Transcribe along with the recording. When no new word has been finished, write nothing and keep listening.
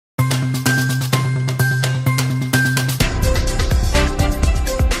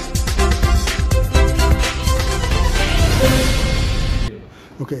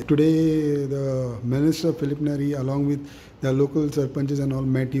Okay, today the Minister Felipe Neri along with the local Sarpanchas and all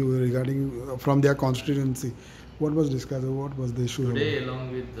met you regarding from their constituency. What was discussed? What was the issue? Today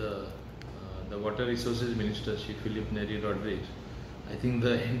along with the Water Resources Minister, Shri Felipe Neri Rodriguez, I think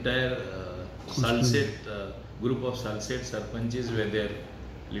the entire group of Salset Sarpanchas were there,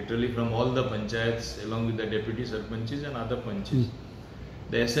 literally from all the Panchayats along with the Deputy Sarpanchas and other Panchas.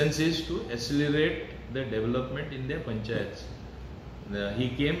 The essence is to accelerate the development in their Panchayats. He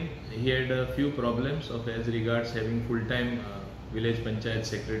came, he had a few problems as regards having full-time village Panchayat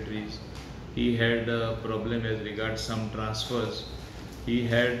secretaries. He had a problem as regards some transfers. He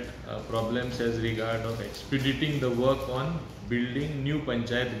had problems as regard of expediting the work on building new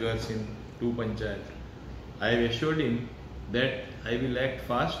Panchayat Ghars in 2 Panchayats. I have assured him that I will act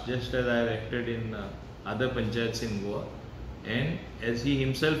fast just as I have acted in other Panchayats in Goa. And as he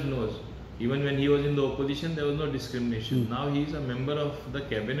himself knows, even when he was in the opposition, there was no discrimination. Now he is a member of the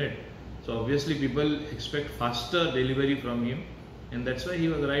cabinet. So obviously people expect faster delivery from him. And that's why he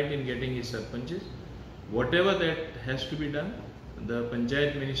was right in getting his Sarpanchas. Whatever that has to be done, the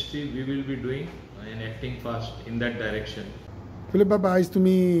Panchayat Ministry, we will be doing and acting fast in that direction. Philip बाबा, आज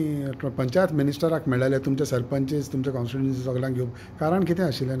तुम्ही पंचायत मिनिस्टराक मेळ्ळे तुमचे सरपंचीस तुमच्या constituency सगळ्यांक घेवन कारण कितें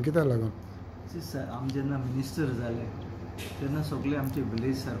आशिल्लें आनी कित्याक लागून? आमी जेन्ना मिनिस्टर जाले तेन्ना सगळे आमचे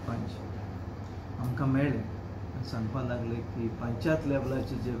विलेज सरपंच आमकां मेळ्ळे आनी सांगपाक लागले की पंचायत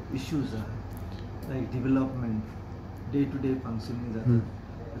लेवलाचे जे इश्यूज आहा लायक development day to day functioning जाता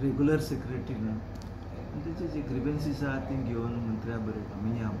रेग्युलर सेक्रेटरी ना आनी तेचे जे ग्रिवेन्सीस आहा ती घेवन मंत्र्या बरोबर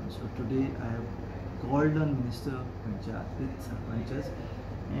आमी या so today I have called on Minister Panchayat with Sarpanchas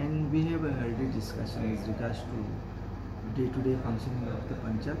and we have a healthy discussion as regards to day-to-day functioning of the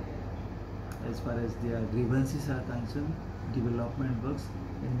Panchayat as far as their grievances are concerned, development works,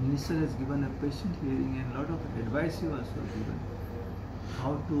 and Minister has given a patient hearing and a lot of advice he also given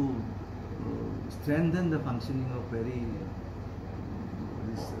how to strengthen the functioning of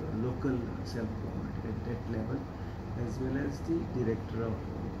this local self-government at that level as well as the director of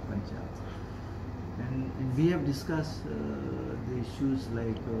Panchayat. And we have discussed the issues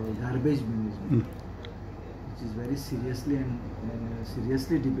like garbage management, which is very seriously and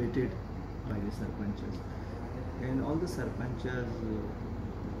seriously debated by the Sarpanchas. And all the Sarpanchas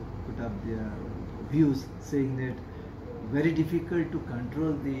put up their views saying that very difficult to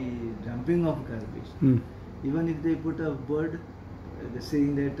control the dumping of garbage. Even if they put a board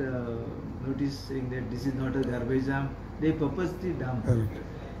saying that notice saying that this is not a garbage dump, they purposely dump it.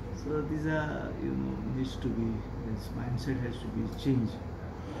 So these are, needs to be, this mindset has to be changed.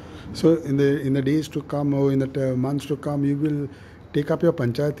 So in the days to come or in the months to come, you will take up your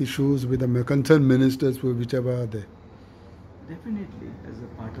panchayat issues with the concerned ministers, whichever are there. Definitely, as a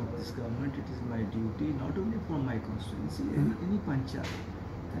part of this government, it is my duty not only for my constituency, any panchayat,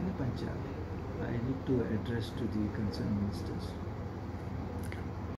 I need to address to the concerned ministers.